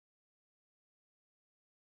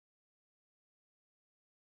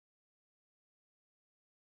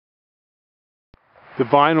The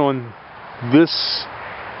vine on this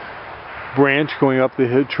branch going up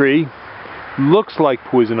the tree looks like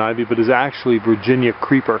poison ivy, but is actually Virginia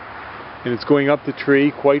creeper. And it's going up the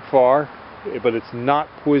tree quite far, but it's not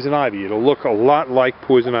poison ivy. It'll look a lot like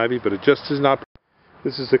poison ivy, but it just is not.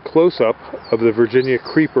 This is a close-up of the Virginia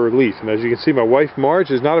creeper leaf. And as you can see, my wife Marge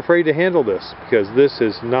is not afraid to handle this, because this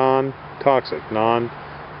is non-toxic,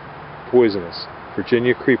 non-poisonous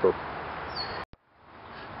Virginia creeper.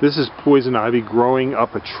 This is poison ivy growing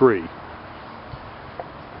up a tree.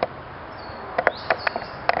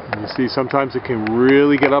 And you see, sometimes it can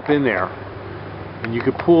really get up in there. And you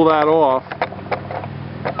could pull that off,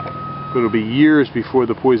 but it'll be years before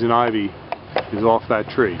the poison ivy is off that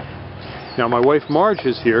tree. Now my wife Marge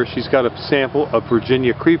is here. She's got a sample of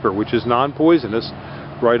Virginia creeper, which is non-poisonous,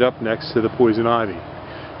 right up next to the poison ivy.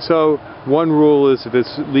 So one rule is if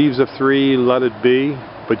it's leaves of 3, let it be.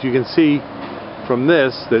 But you can see from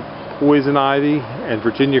this that poison ivy and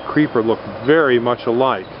Virginia creeper look very much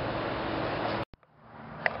alike.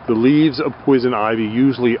 The leaves of poison ivy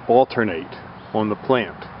usually alternate on the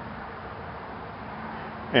plant,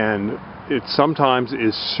 and it sometimes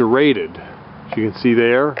is serrated. As you can see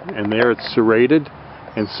there and there, it's serrated,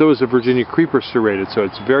 and so is the Virginia creeper serrated. So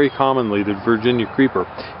it's very commonly that Virginia creeper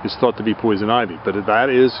is thought to be poison ivy, but that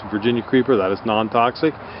is Virginia creeper, that is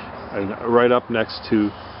non-toxic, and right up next to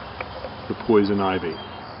the poison ivy.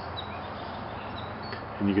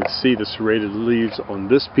 And you can see the serrated leaves on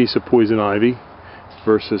this piece of poison ivy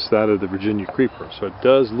versus that of the Virginia creeper. So it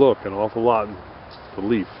does look an awful lot, the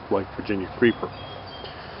leaf, like Virginia creeper.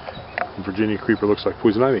 And Virginia creeper looks like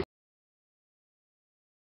poison ivy.